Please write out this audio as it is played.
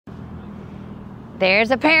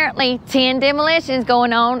There's apparently 10 demolitions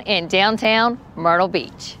going on in downtown Myrtle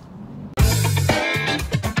Beach.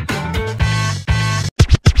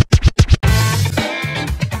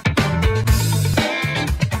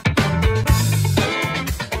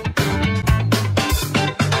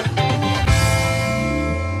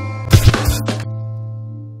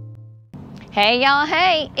 Hey y'all,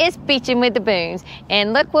 hey, it's Beachin With The Boones,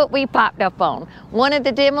 and look what we popped up on. One of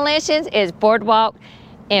the demolitions is Boardwalk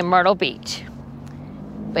in Myrtle Beach.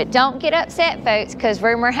 But don't get upset, folks, because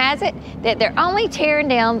rumor has it that they're only tearing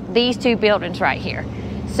down these two buildings right here.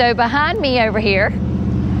 So behind me over here,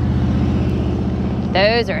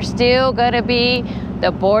 those are still gonna be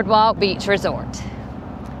the Boardwalk Beach Resort.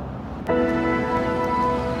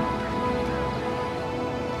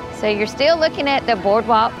 So you're still looking at the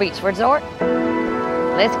Boardwalk Beach Resort?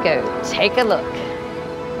 Let's go take a look.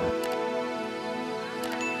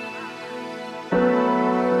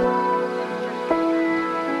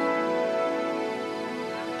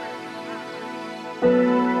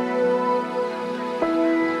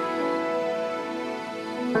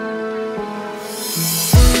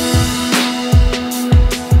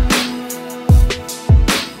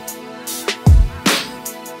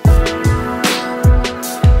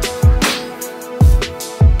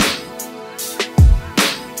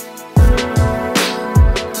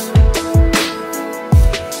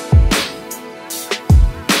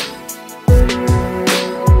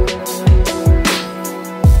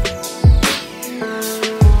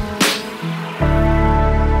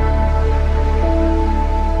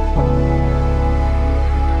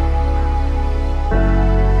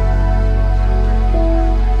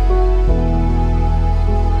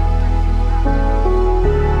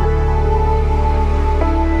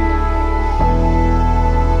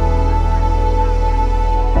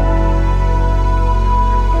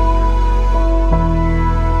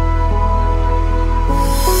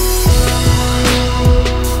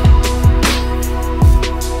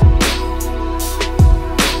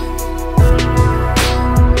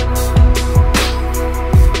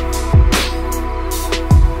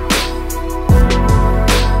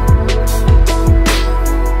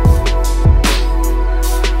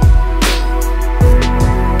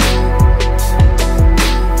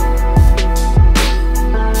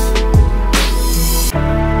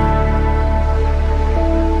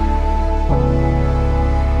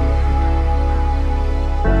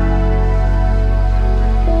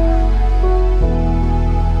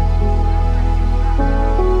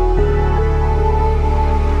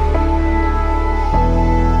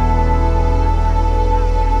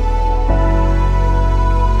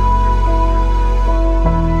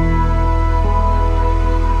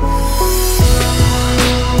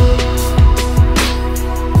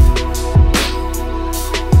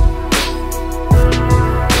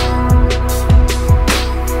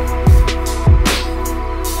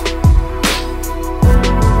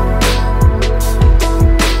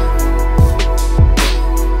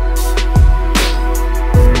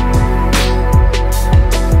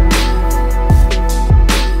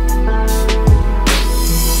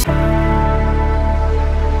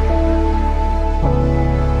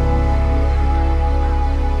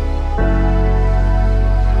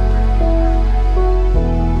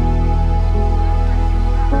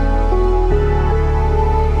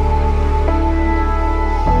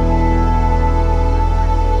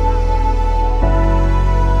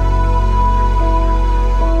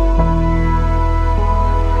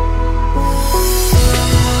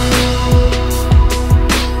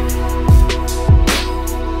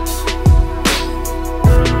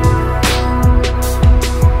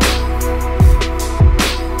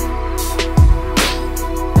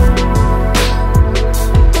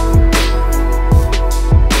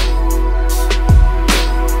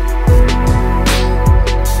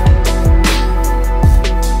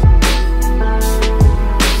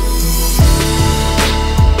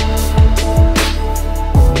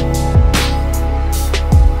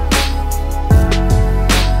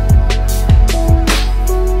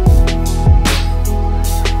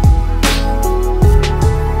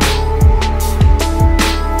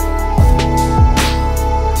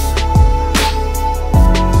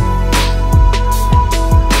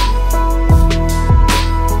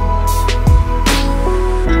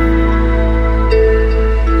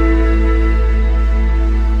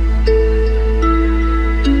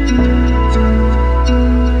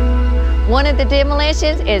 One of the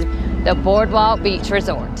demolitions is the Boardwalk Beach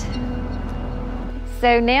Resort.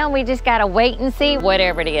 So now we just gotta wait and see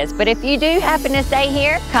whatever it is. But if you do happen to stay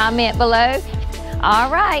here, comment below. All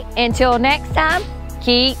right, until next time,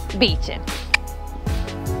 keep beaching.